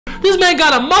This man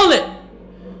got a mullet.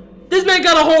 This man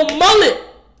got a whole mullet.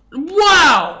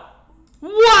 Wow.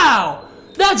 Wow.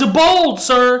 That's bold,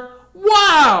 sir.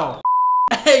 Wow.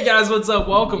 Hey guys, what's up?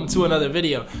 Welcome to another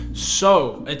video.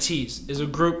 So, Ateez is a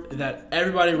group that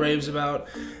everybody raves about,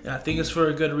 and I think it's for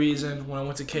a good reason. When I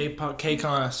went to KCON,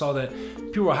 I saw that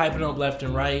people were hyping up left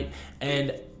and right,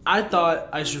 and I thought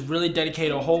I should really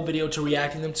dedicate a whole video to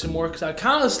reacting them to more, because I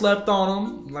kind of slept on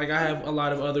them like I have a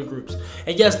lot of other groups.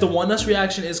 And yes, the One Us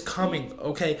reaction is coming,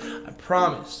 okay? I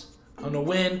promise. I don't know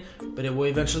when, but it will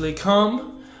eventually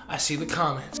come. I see the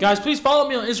comments. Guys, please follow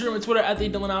me on Instagram and Twitter at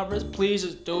 @TheDylanAlvarez. Please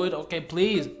just do it, okay?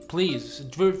 Please, please.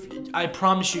 I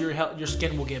promise you your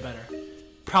skin will get better.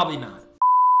 Probably not.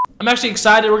 I'm actually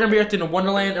excited. We're gonna be reacting to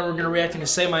Wonderland, and we're gonna be reacting to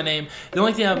Say My Name. The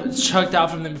only thing I've chucked out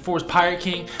from them before was Pirate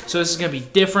King, so this is gonna be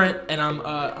different, and I'm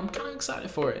kind of excited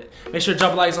for it. Make sure to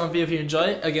drop a like on the video if you enjoy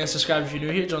it. Again, subscribe if you're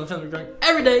new here. Join the family. We're growing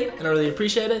every day, and I really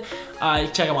appreciate it.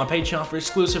 Check out my Patreon for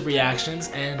exclusive reactions.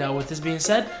 And with this being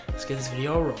said, let's get this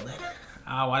video rolling.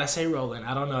 Why'd I say rolling?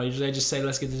 I don't know. Usually I just say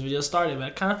let's get this video started, but I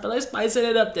kind of feel like spicing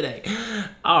it up today.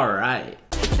 All right.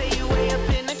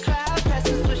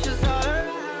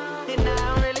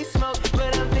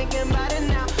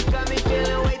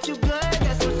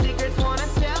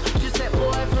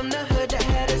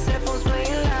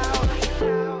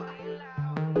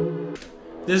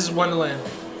 This is Wonderland.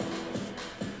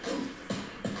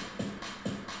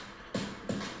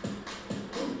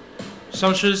 So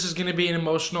I'm sure this is gonna be an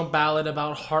emotional ballad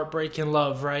about heartbreak and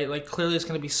love, right? Like clearly it's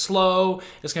gonna be slow.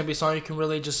 It's gonna be a song you can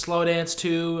really just slow dance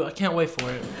to. I can't wait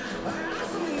for it.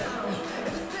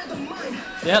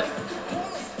 Yep,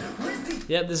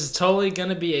 this is totally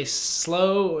gonna be a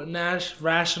slow,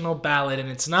 rational ballad, and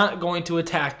it's not going to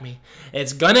attack me.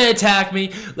 It's gonna attack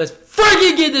me. Let's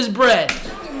freaking get this bread.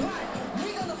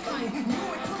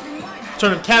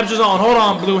 Turn the captures on. Hold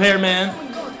on, blue hair man.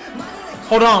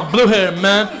 Hold on, blue hair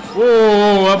man.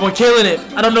 Whoa, that boy killing it.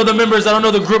 I don't know the members. I don't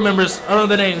know the group members. I don't know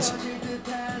the names.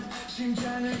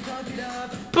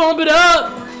 Pump it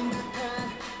up.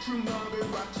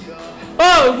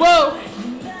 Oh, whoa.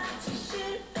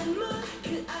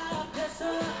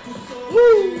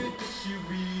 Woo.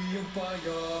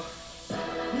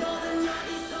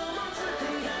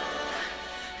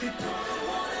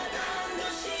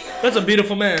 That's a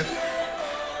beautiful man.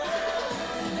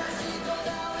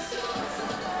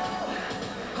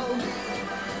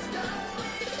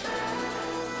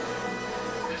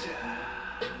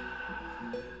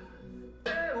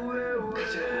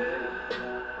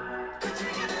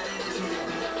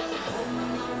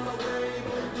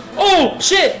 Oh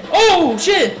shit! Oh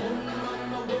shit!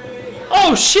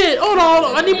 Oh shit! Hold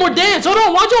on! I need more dance. Hold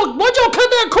on! Why'd y'all cut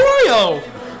that choreo?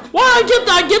 Why I get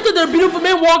that they're beautiful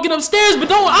men walking upstairs, but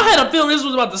don't. I had a feeling this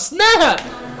was about to snap.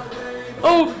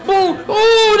 Oh boom!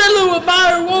 Oh that little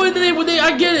fire! Whoa!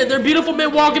 I get it. They're beautiful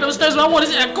men walking upstairs, but I want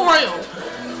to see that choreo.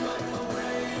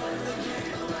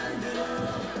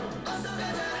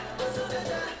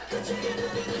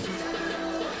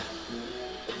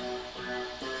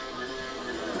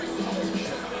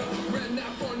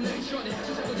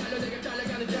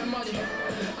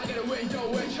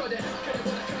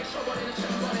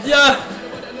 Yeah.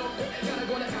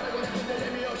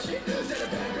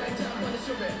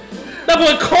 That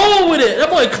boy cold with it. That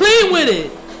boy clean with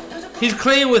it. He's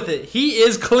clean with it. He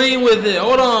is clean with it.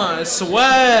 Hold on.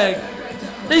 Swag.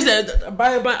 He said,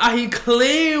 he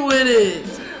clean with it.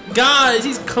 Guys,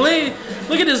 he's clean.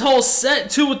 Look at this whole set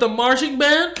too with the marching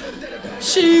band.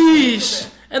 Sheesh.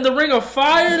 And the Ring of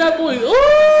Fire. That boy.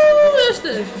 Ooh, that's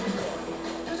the.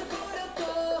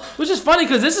 Which is funny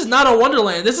because this is not a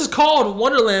Wonderland. This is called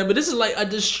Wonderland, but this is like a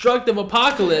destructive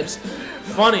apocalypse.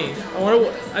 Funny.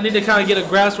 I need to kind of get a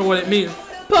grasp of what it means.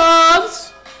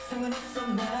 Pubs?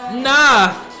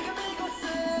 Nah.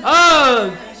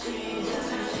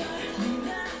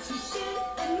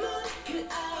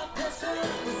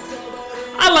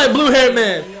 I like blue haired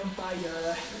man.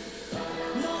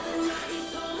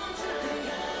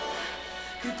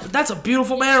 That's a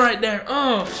beautiful man right there.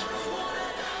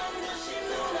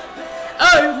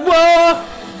 Hey, whoa!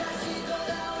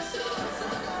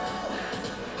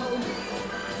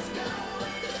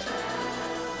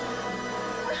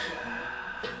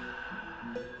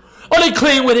 Oh, they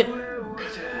clean with it.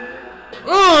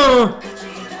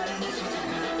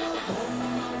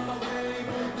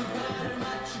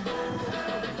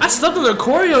 I slept on their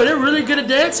choreo. They're really good at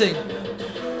dancing.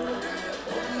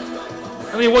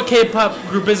 I mean, what K-pop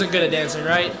group isn't good at dancing,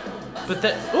 right? But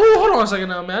that. Ooh, hold on a second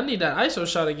now, man. I need that ISO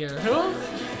shot again.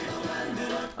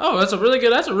 Oh, that's a really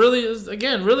good. That's a really,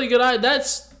 again, really good eye.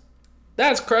 That's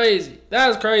crazy.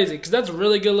 That's crazy because that's a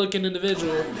really good looking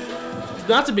individual.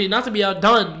 not to be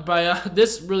outdone by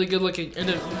this really good looking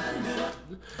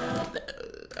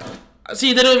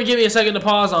see, they don't even give me a second to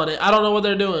pause on it. I don't know what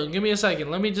they're doing. Give me a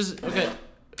second. Let me just okay.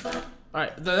 All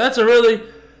right, that's a really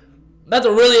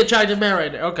attractive man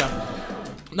right there. Okay,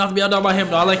 not to be outdone by him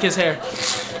though. I like his hair.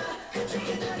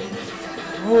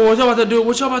 Oh, what y'all about to do?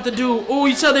 What y'all about to do? Oh,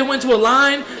 you said they went to a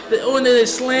line. Oh, and then they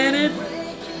slanted.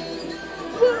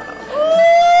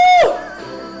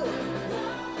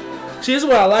 See, this is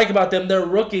what I like about them. They're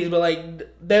rookies, but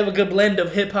like they have a good blend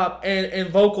of hip hop and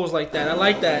vocals like that. I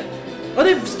like that. Are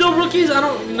they still rookies? I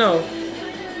don't know.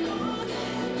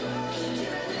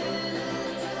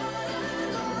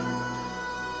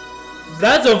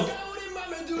 That's a.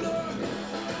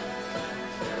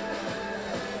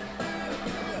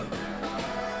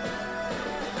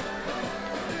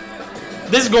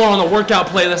 This is going on the workout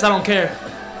playlist. I don't care.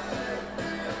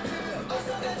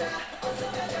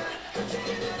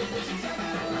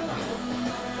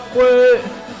 What?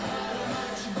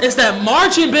 It's that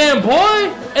marching band, boy!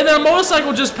 And then a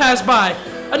motorcycle just passed by.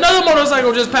 Another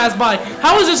motorcycle just passed by.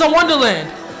 How is this a Wonderland?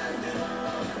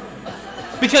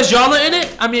 Because y'all are in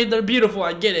it? I mean, they're beautiful,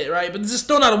 I get it, right? But this is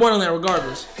still not a Wonderland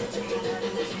regardless.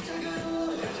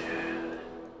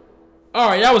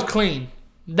 Alright, that was clean.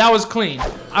 That was clean.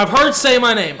 I've heard Say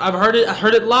My Name. I heard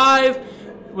it live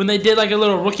when they did like a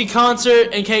little rookie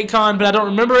concert in KCON, but I don't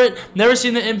remember it. Never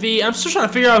seen the MV. I'm still trying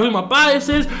to figure out who my bias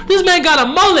is. This man got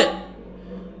a mullet.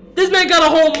 This man got a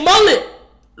whole mullet.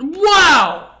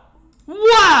 Wow.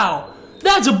 Wow.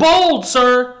 That's bold,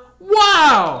 sir.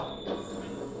 Wow.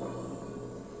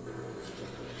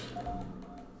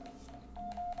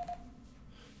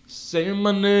 Saying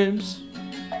my names.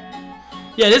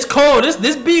 Yeah, this cold.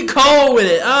 This beat cold with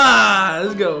it. Ah,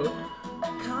 let's go.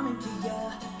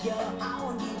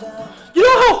 You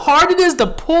know how hard it is to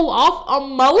pull off a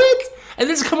mullet? And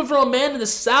this is coming from a man in the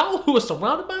South who was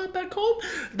surrounded by it back home?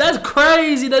 That's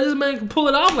crazy that this man can pull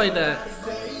it off like that.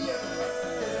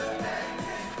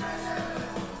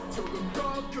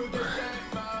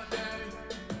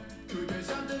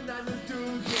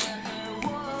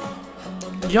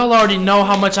 Y'all already know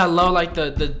how much I love like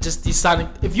just these sonic.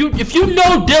 If you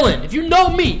know Dylan, if you know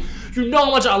me, you know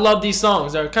how much I love these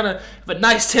songs. They're kind of have a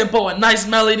nice tempo, a nice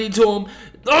melody to them.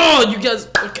 Oh, you guys.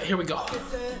 Okay, here we go.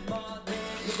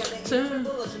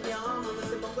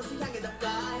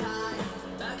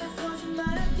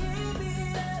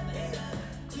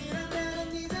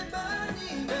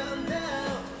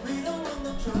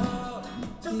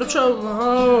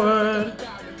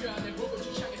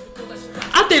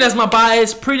 I think that's my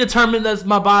bias. Predetermined, that's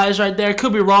my bias right there.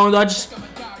 Could be wrong though.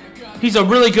 He's a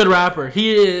really good rapper.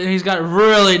 He's got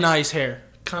really nice hair.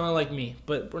 Kind of like me,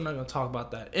 but we're not gonna talk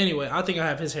about that. Anyway, I think I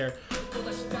have his hair.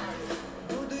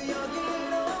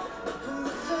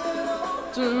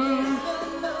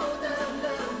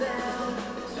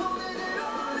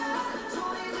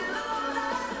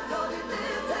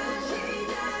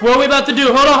 What are we about to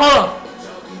do? Hold on.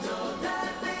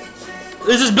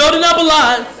 This is building up a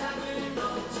lot.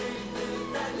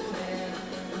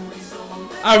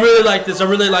 I really like this.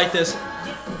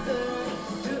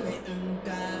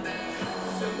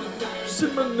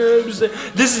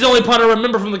 This is the only part I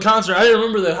remember from the concert. I didn't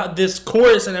remember this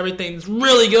chorus and everything. It's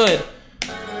really good.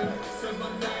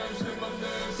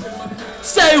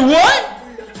 Say what?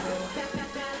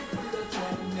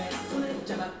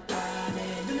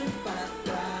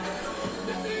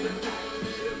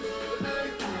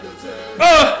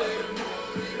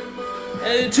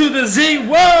 And to the Z.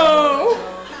 Whoa.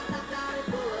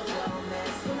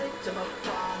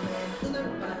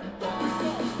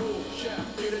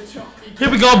 Here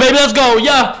we go, baby. Let's go.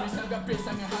 Yeah.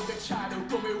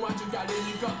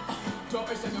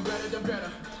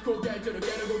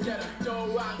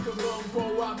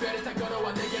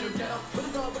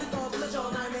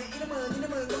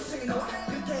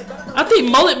 I think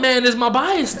Mullet Man is my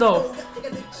bias, though.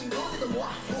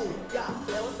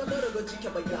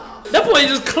 That boy is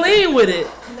just clean with it.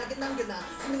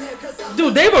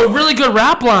 Dude, they have a really good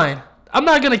rap line. I'm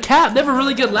not gonna cap. They have a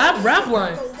really good rap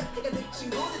line.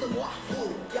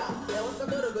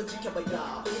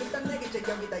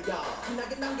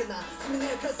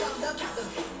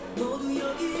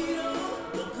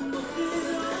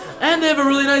 And they have a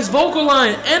really nice vocal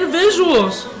line and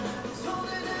visuals.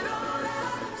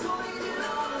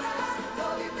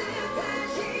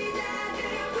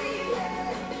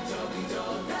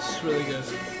 It's really good.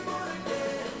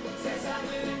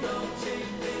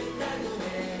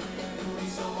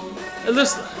 And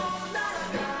listen.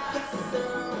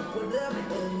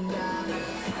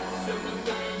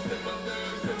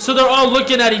 So they're all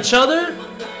looking at each other?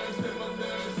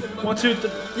 1, 2,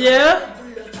 3. Yeah?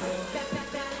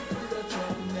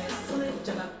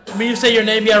 when you say your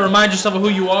name, you gotta remind yourself of who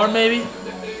you are, maybe.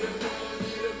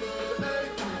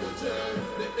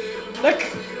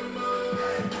 Like,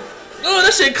 oh,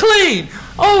 that shit clean.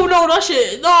 Oh no, that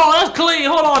shit, no, that's clean.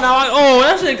 Hold on now. Oh,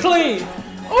 that shit clean.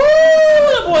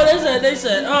 Oh, boy, they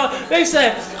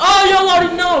said, oh, y'all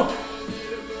already know.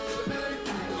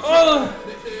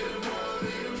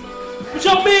 What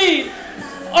y'all mean?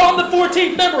 Oh, I'm the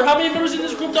 14th member. How many members in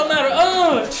this group don't matter?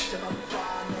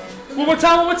 One more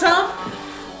time, one more time.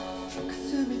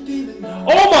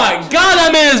 Oh my God,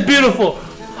 that man is beautiful.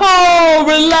 Oh,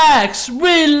 relax,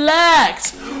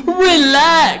 relax,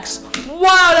 relax.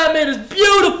 Wow, that man is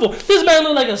beautiful. This man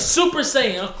looks like a Super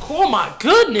Saiyan. Oh my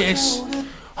goodness.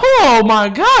 Oh my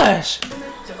gosh.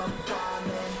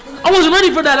 I wasn't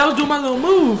ready for that. I was doing my little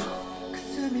move.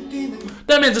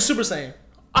 That man's a Super Saiyan.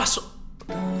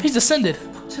 He's descended.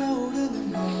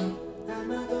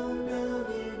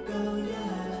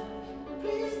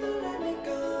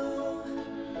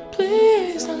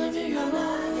 Please don't let me go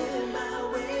away.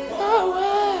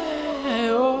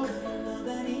 Oh.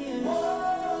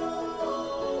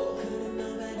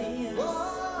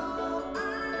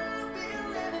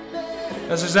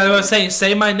 That's exactly what I was saying.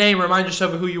 Say my name. Remind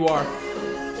yourself of who you are.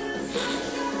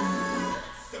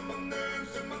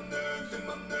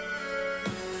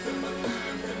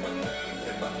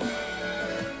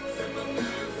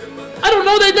 I don't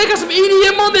know. They got some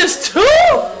EDM on this too.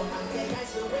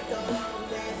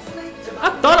 I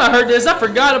thought I heard this. I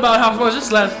forgot about how much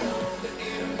this left.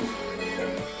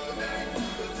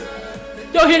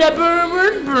 Y'all hear that?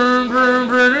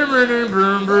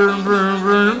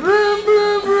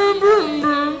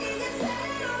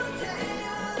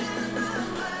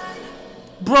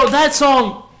 Bro, that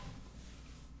song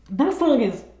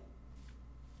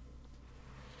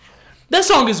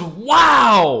is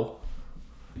wow.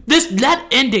 This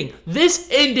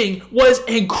ending was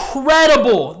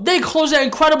incredible. They close that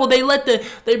incredible. They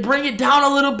bring it down a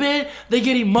little bit. They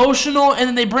get emotional, and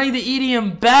then they bring the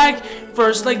EDM back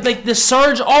first, like the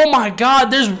surge. Oh my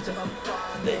God, there's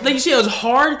like you see, it was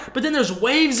hard, but then there's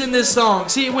waves in this song.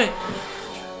 See, it went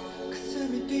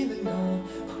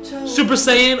Super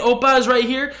Saiyan. Oppa is right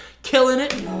here, killing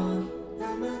it.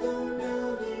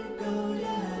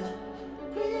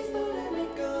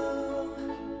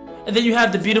 And then you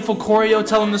have the beautiful choreo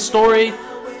telling the story.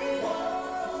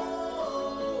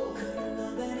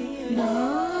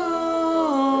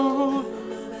 No,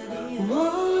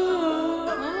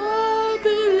 oh,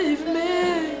 believe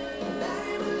me.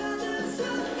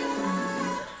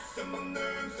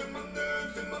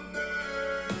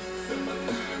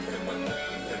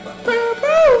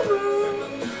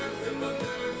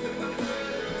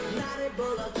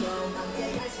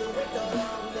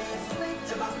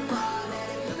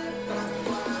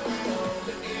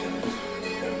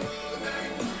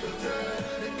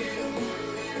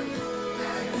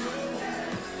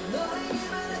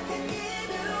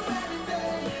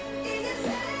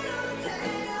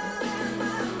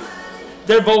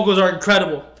 Their vocals are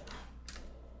incredible.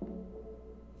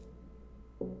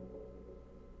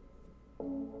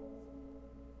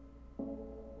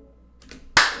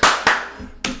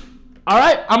 All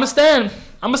right, I'ma stand.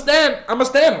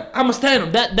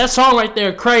 That song right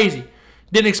there, crazy.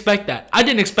 Didn't expect that. I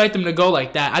didn't expect him to go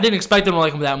like that. I didn't expect him to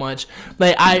like him that much.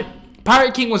 Like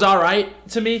Pirate King was all right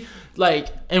to me. Like,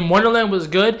 and Wonderland was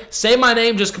good. Say My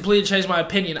Name just completely changed my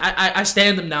opinion. I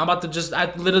stand them now. I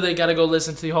literally gotta go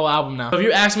listen to the whole album now. So if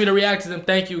you ask me to react to them,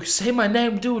 thank you. Say My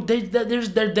Name, dude. They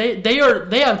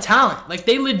have talent. Like,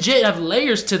 they legit have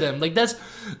layers to them. Like, that's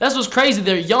what's crazy.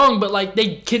 They're young, but like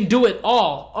they can do it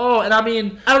all. Oh, and I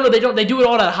mean, I don't know. They do it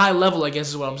all at a high level, I guess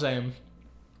is what I'm saying.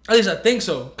 At least I think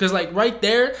so. Cause like right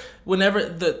there, whenever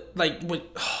it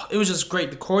was just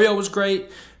great. The choreo was great.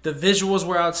 The visuals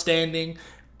were outstanding.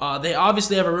 They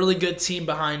obviously have a really good team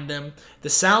behind them.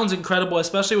 The sound's incredible,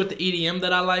 especially with the EDM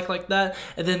that I like that.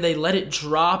 And then they let it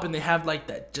drop, and they have like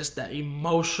that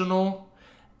emotional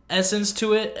essence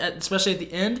to it, especially at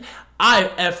the end.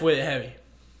 I F with it heavy.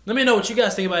 Let me know what you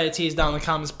guys think about Ateez down in the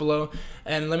comments below.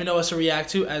 And let me know what to react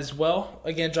to as well.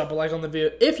 Again, drop a like on the video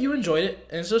if you enjoyed it,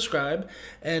 and subscribe.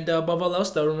 And above all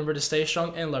else, though, remember to stay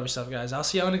strong and love yourself, guys. I'll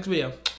see you on the next video.